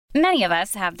Many of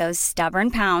us have those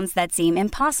stubborn pounds that seem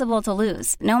impossible to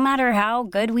lose, no matter how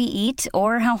good we eat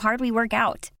or how hard we work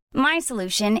out. My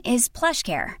solution is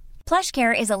PlushCare.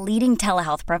 PlushCare is a leading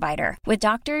telehealth provider with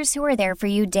doctors who are there for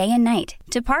you day and night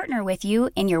to partner with you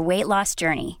in your weight loss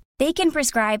journey. They can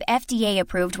prescribe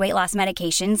FDA-approved weight loss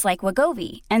medications like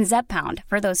Wegovy and Zepbound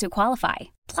for those who qualify.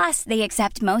 Plus, they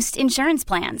accept most insurance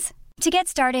plans. To get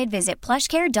started, visit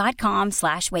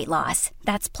plushcare.com/weightloss.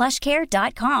 That's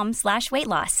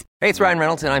plushcare.com/weightloss. Hey, it's Ryan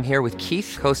Reynolds, and I'm here with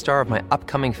Keith, co-star of my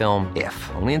upcoming film, If,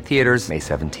 only in theaters May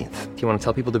 17th. Do you want to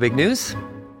tell people the big news?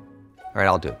 All right,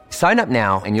 I'll do it. Sign up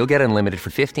now and you'll get unlimited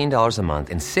for $15 a month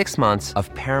and 6 months of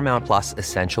Paramount Plus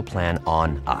Essential Plan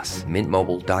on us.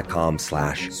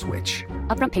 MintMobile.com/switch.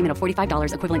 Upfront payment of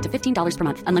 $45 equivalent to $15 per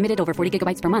month. Unlimited over 40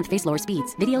 gigabytes per month. Face lower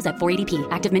speeds. Videos at 480p.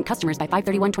 Active Mint customers by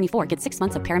 531.24 get 6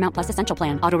 months of Paramount Plus Essential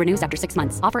Plan. Auto renews after 6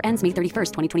 months. Offer ends May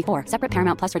 31st, 2024. Separate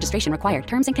Paramount Plus registration required.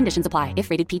 Terms and conditions apply if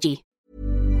rated PG.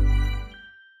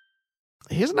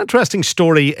 Here's an interesting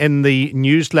story in the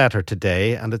newsletter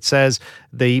today, and it says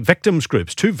the victims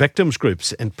groups, 2 victims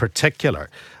groups in particular,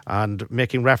 and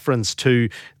making reference to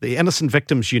the Innocent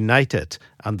Victims United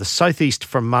and the Southeast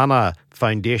Fermanagh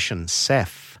Foundation,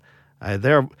 SEF.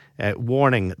 They're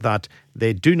warning that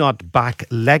they do not back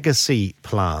legacy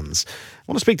plans. I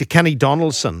want to speak to Kenny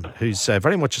Donaldson, who's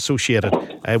very much associated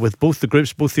with both the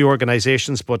groups, both the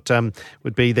organisations, but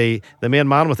would be the main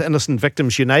man with Innocent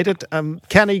Victims United.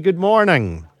 Kenny, good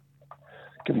morning.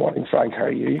 Good morning, Frank. How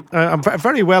are you? I'm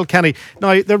very well, Kenny.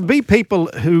 Now, there'll be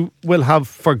people who will have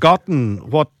forgotten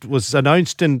what was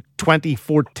announced in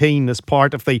 2014 as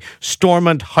part of the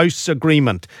Stormont House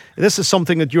Agreement. This is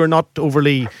something that you're not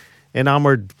overly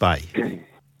enamoured by.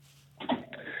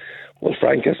 Well,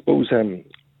 Frank, I suppose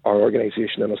our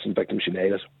organisation, Innocent Victims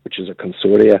United, which is a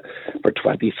consortia for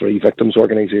 23 victims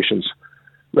organisations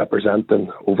representing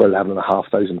over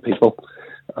 11,500 people,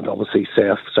 and obviously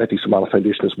SEF, Southeast Fermanagh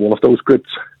Foundation, is one of those groups.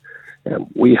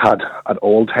 We had, at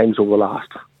all times over the last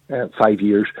 5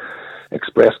 years,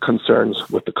 expressed concerns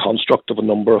with the construct of a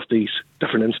number of these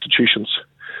different institutions.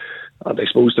 And I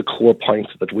suppose the core point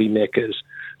that we make is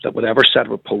that whatever set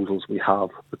of proposals we have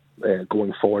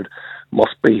going forward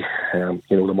must be,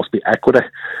 there must be equity.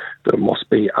 There must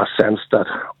be a sense that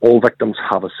all victims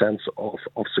have a sense of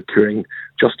securing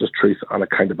justice, truth and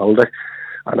accountability.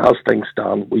 And as things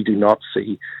stand, we do not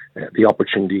see the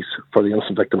opportunities for the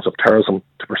innocent victims of terrorism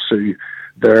to pursue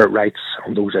their rights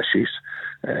on those issues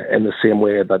in the same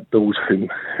way that those who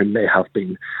may have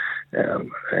been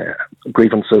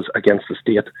grievances against the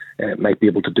state might be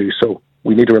able to do so.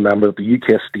 We need to remember that the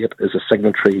UK state is a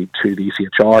signatory to the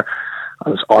ECHR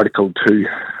and its Article 2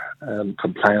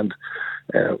 compliant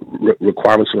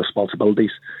requirements and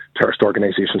responsibilities. Terrorist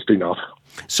organisations do not.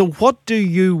 So what do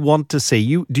you want to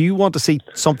see? Do you want to see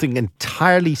something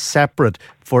entirely separate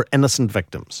for innocent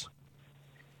victims?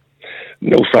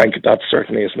 No, Frank, that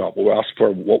certainly is not what we're asking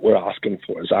for. What we're asking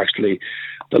for is actually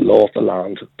the law of the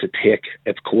land to take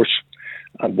its course.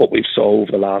 And what we've saw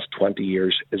over the last 20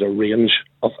 years is a range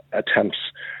of attempts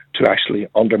to actually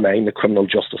undermine the criminal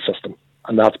justice system.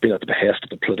 And that's been at the behest of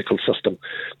the political system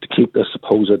to keep this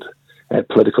supposed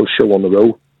political show on the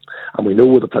road. And we know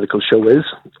what the political show is,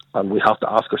 and we have to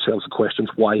ask ourselves the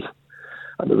questions why.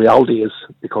 And the reality is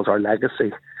because our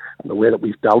legacy and the way that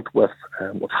we've dealt with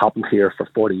what's happened here for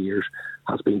 40 years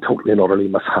has been totally and utterly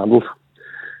mishandled.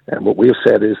 And what we have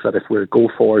said is that if we go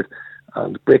forward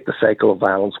and break the cycle of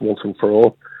violence once and for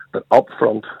all, that up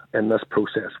front in this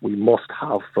process we must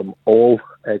have from all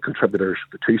contributors,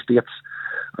 the 2 states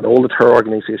and all the terror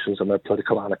organisations and their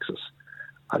political annexes,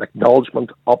 an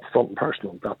acknowledgement up front and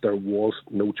personal that there was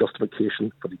no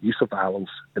justification for the use of violence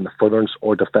in the furtherance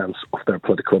or defence of their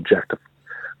political objective.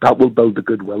 That will build the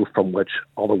goodwill from which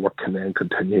other work can then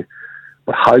continue.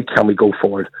 But how can we go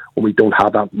forward when we don't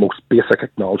have that most basic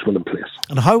acknowledgement in place?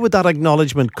 And how would that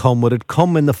acknowledgement come? Would it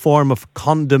come in the form of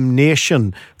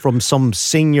condemnation from some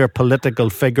senior political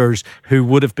figures who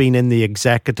would have been in the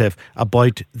executive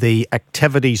about the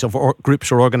activities of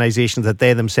groups or organisations that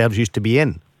they themselves used to be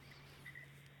in?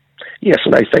 Yes,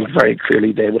 and I think very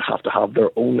clearly they would have to have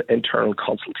their own internal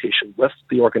consultation with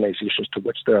the organisations to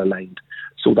which they're aligned,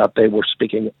 so that they were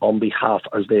speaking on behalf,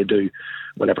 as they do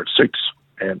whenever it suits.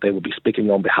 And they will be speaking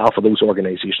on behalf of those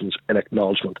organisations in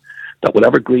acknowledgement that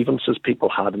whatever grievances people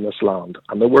had in this land,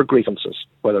 and there were grievances,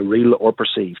 whether real or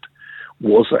perceived,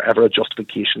 was there ever a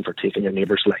justification for taking your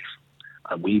neighbour's life?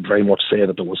 And we very much say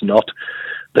that there was not.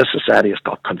 This society has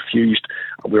got confused,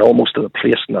 and we're almost at a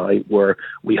place now where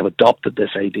we have adopted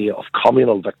this idea of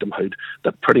communal victimhood,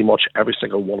 that pretty much every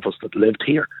single one of us that lived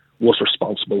here was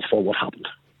responsible for what happened.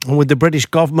 And would the British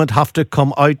government have to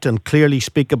come out and clearly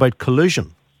speak about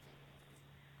collusion?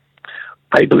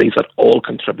 I believe that all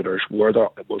contributors, whether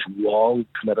it was wrong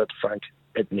committed, Frank,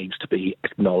 it needs to be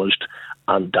acknowledged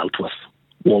and dealt with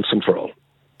once and for all.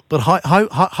 But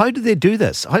how do they do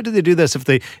this? How do they do this if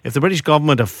the British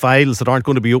government have files that aren't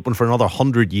going to be open for another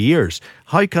 100 years?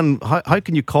 How can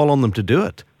you call on them to do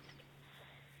it?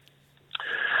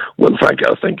 Well, Frank,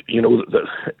 I think,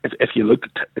 if you look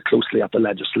closely at the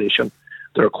legislation,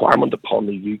 the requirement upon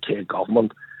the UK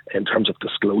government in terms of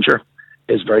disclosure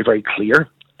is very, very clear.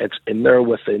 It's in there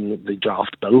within the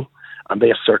draft bill, and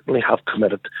they certainly have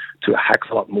committed to a heck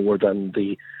of a lot more than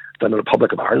the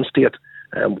Republic of Ireland state,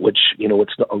 which,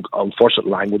 it's not unfortunate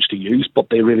language to use, but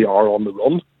they really are on the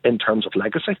run in terms of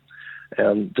legacy.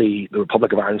 The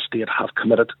Republic of Ireland state have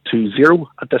committed to zero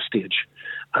at this stage,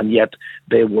 and yet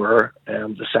they were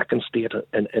the second state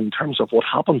in terms of what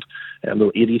happened. There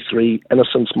were 83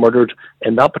 innocents murdered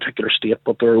in that particular state,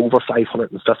 but there are over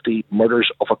 550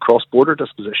 murders of a cross-border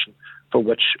disposition for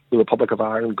which the Republic of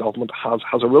Ireland government has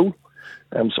a role.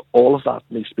 So all of that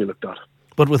needs to be looked at.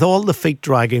 But with all the feet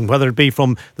dragging, whether it be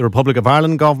from the Republic of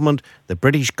Ireland government, the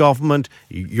British government,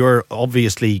 you're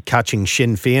obviously catching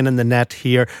Sinn Féin in the net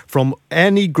here, from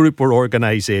any group or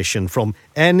organisation, from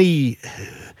any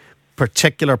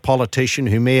particular politician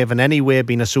who may have in any way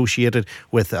been associated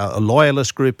with a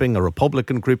loyalist grouping, a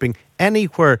Republican grouping,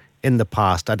 anywhere in the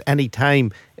past, at any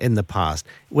time in the past.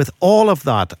 With all of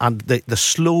that and the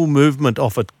slow movement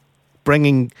of it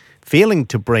failing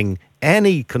to bring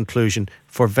any conclusion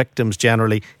for victims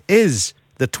generally, is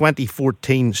the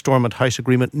 2014 Stormont House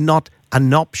Agreement not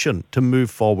an option to move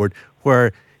forward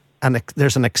where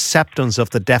there's an acceptance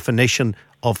of the definition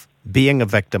of being a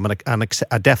victim and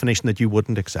a definition that you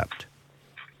wouldn't accept?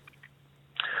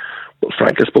 Well,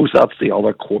 Frank, I suppose that's the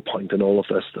other core point in all of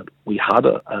this, that we had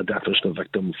a definition of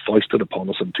victim foisted upon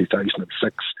us in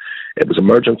 2006. It was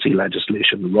emergency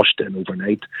legislation rushed in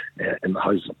overnight in the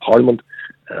Houses of Parliament,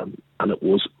 and it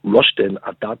was rushed in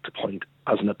at that point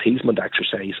as an appeasement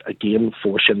exercise, again,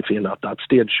 for Sinn Féin at that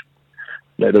stage.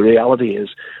 Now, the reality is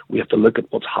we have to look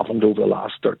at what's happened over the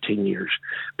last 13 years.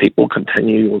 People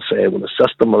continue to say when the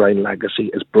system around legacy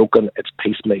is broken, it's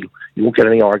piecemeal. You won't get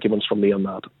any arguments from me on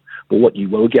that. But what you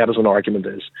will get as an argument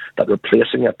is that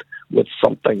replacing it with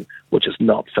something which is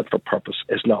not fit for purpose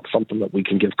is not something that we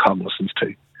can give cognizance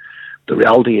to. The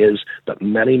reality is that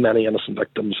many, many innocent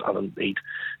victims, and indeed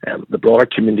the broader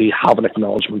community, have an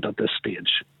acknowledgement at this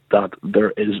stage that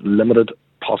there is limited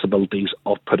possibilities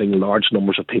of putting large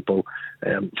numbers of people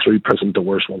through prison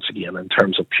doors once again in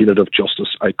terms of punitive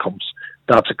justice outcomes.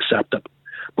 That's accepted.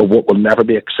 But what will never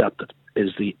be accepted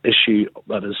is the issue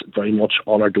that is very much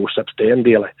on our doorsteps day and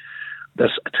daily.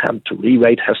 This attempt to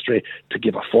rewrite history to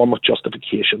give a form of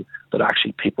justification that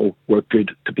actually people were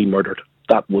good to be murdered.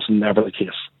 That was never the case.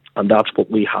 And that's what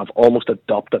we have almost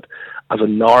adopted as a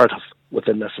narrative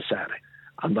within this society.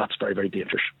 And that's very, very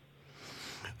dangerous.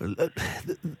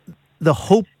 The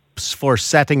hopes for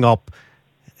setting up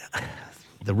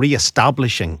the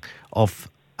re-establishing of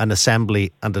an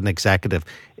assembly and an executive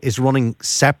is running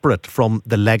separate from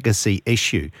the legacy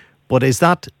issue. But is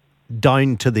that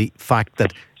down to the fact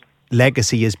that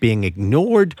legacy is being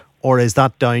ignored, or is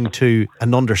that down to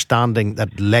an understanding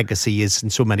that legacy is in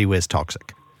so many ways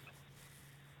toxic?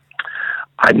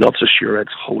 I'm not so sure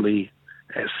it's wholly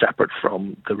separate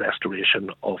from the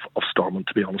restoration of Stormont,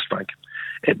 to be honest, Frank.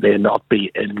 It may not be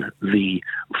in the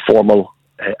formal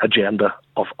agenda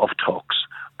of talks,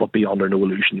 but be under no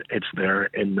illusion, it's there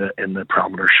in the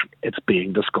parameters. It's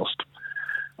being discussed.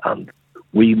 And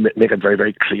we make it very,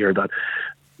 very clear that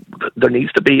there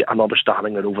needs to be an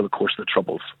understanding that over the course of the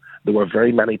Troubles, there were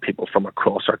very many people from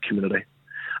across our community,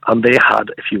 and they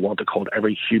had, if you want to call it,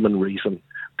 every human reason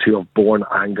to have borne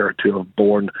anger, to have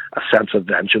borne a sense of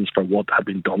vengeance for what had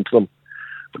been done to them.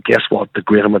 But guess what? The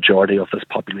greater majority of this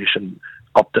population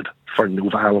opted for no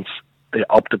violence. They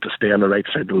opted to stay on the right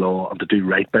side of the law and to do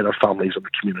right by their families and the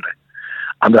community.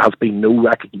 And there has been no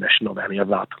recognition of any of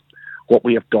that. What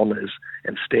we have done is,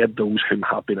 instead, those whom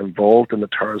have been involved in the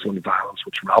terrorism and violence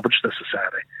which ravaged this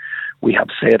society, we have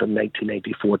said in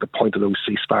 1984 at the point of those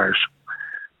ceasefires,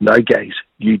 now guys,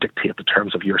 you dictate the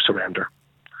terms of your surrender.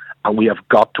 And we have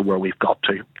got to where we've got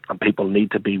to, and people need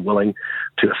to be willing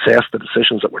to assess the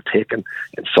decisions that were taken.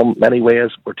 In many ways,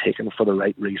 were taken for the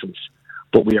right reasons,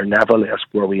 but we are nevertheless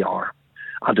where we are.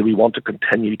 And do we want to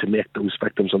continue to make those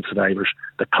victims and survivors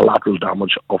the collateral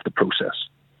damage of the process?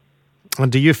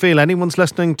 And do you feel anyone's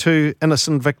listening to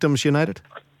Innocent Victims United?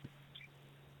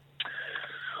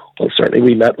 Well, certainly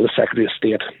we met with the Secretary of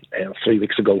State 3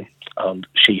 weeks ago, and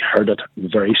she heard it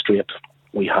very straight.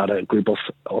 We had a group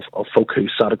of folk who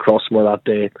sat across from her that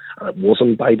day, and it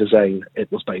wasn't by design, it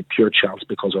was by pure chance,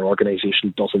 because our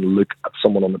organisation doesn't look at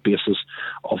someone on the basis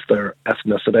of their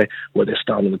ethnicity, where they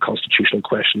stand in the constitutional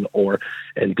question, or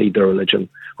indeed their religion.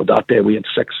 But that day we had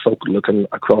 6 folk looking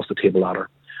across the table at her,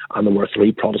 and there were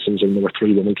 3 Protestants and there were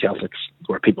 3 Roman Catholics.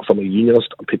 There were people from a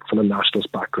Unionist and people from a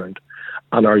Nationalist background.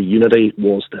 And our unity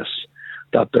was this,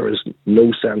 that there is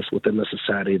no sense within the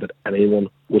society that anyone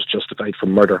was justified for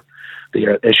murder.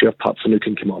 The issue of Pat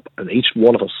Finucane came up, and each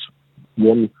one of us,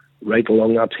 one right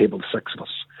along that table, the 6 of us,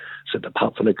 said that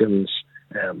Pat Finucane's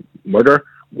murder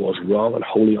was wrong and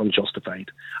wholly unjustified.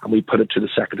 And we put it to the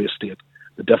Secretary of State.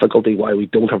 The difficulty why we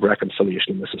don't have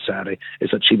reconciliation in this society is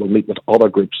that she will meet with other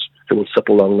groups who will sit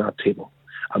along that table,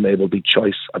 and they will be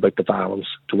choice about the violence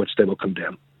to which they will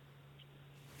condemn.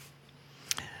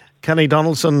 Kenny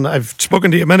Donaldson, I've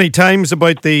spoken to you many times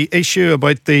about the issue,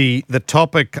 about the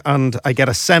topic, and I get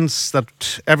a sense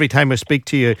that every time I speak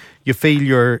to you, you feel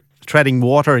you're treading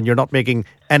water and you're not making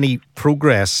any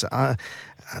progress. And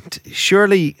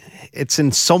surely it's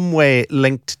in some way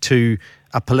linked to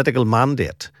a political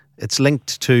mandate. It's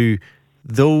linked to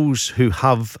those who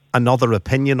have another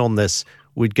opinion on this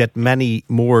would get many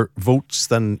more votes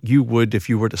than you would if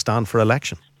you were to stand for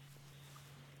election.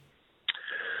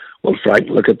 Well, Frank,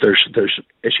 look, there's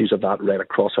issues of that right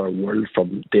across our world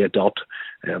from day dot.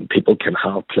 People can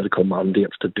have political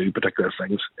mandates to do particular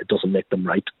things. It doesn't make them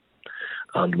right.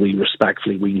 And we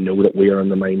know that we are in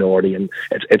the minority, and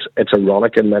it's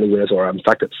ironic in many ways, or in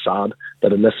fact it's sad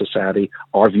that in this society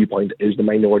our viewpoint is the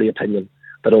minority opinion,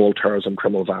 that all terrorism,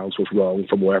 criminal violence was wrong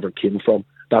from wherever it came from.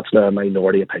 That's now a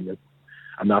minority opinion.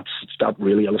 And that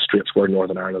really illustrates where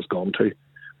Northern Ireland has gone to.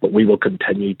 But we will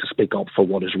continue to speak up for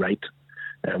what is right.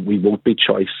 We won't be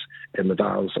choice in the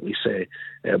violence that we say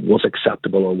was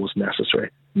acceptable or was necessary.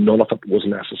 None of it was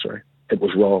necessary. It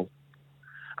was wrong.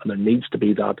 And there needs to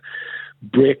be that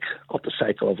break of the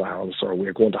cycle of violence, or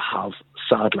we're going to have,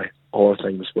 sadly, all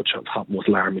things which have happened with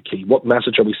Lara McKee. What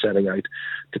message are we sending out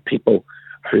to people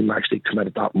who actually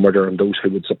committed that murder and those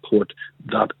who would support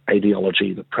that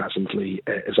ideology that presently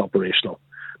is operational?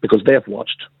 Because they have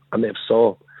watched and they've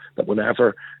saw that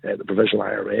whenever the Provisional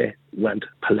IRA went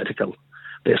political,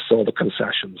 they saw the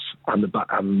concessions and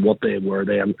what they were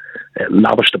then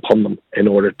lavished upon them in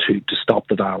order to stop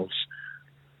the violence.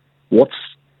 What's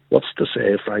to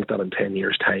say, Frank, that in 10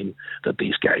 years' time that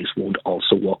these guys won't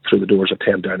also walk through the doors of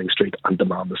 10 Downing Street and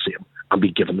demand the same and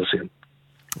be given the same?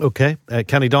 OK.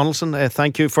 Kenny Donaldson,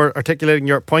 thank you for articulating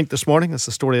your point this morning. That's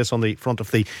the story that's on the front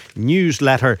of the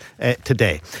newsletter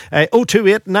today.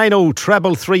 028 90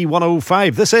 333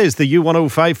 105. This is the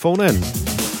U105 phone-in.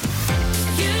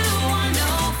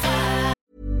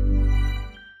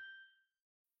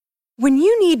 When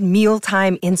you need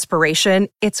mealtime inspiration,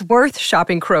 it's worth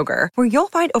shopping Kroger, where you'll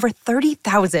find over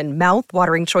 30,000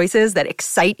 mouth-watering choices that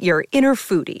excite your inner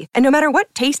foodie. And no matter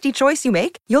what tasty choice you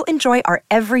make, you'll enjoy our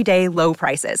everyday low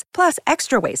prices, plus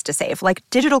extra ways to save, like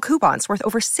digital coupons worth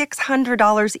over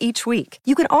 $600 each week.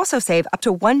 You can also save up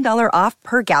to $1 off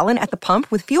per gallon at the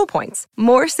pump with fuel points.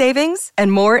 More savings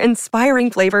and more inspiring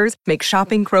flavors make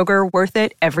shopping Kroger worth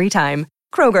it every time.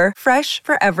 Kroger, fresh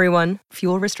for everyone.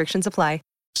 Fuel restrictions apply.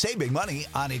 Saving money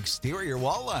on exterior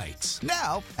wall lights.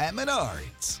 Now at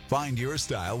Menards. Find your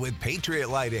style with Patriot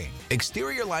Lighting.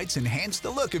 Exterior lights enhance the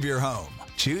look of your home.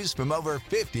 Choose from over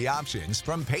 50 options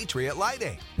from Patriot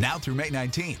Lighting. Now through May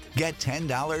 19th, get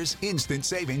 $10 instant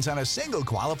savings on a single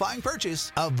qualifying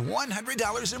purchase of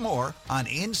 $100 or more on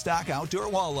in-stock outdoor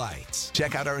wall lights.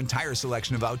 Check out our entire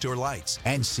selection of outdoor lights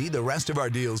and see the rest of our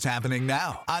deals happening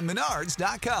now on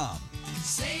Menards.com.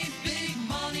 Save big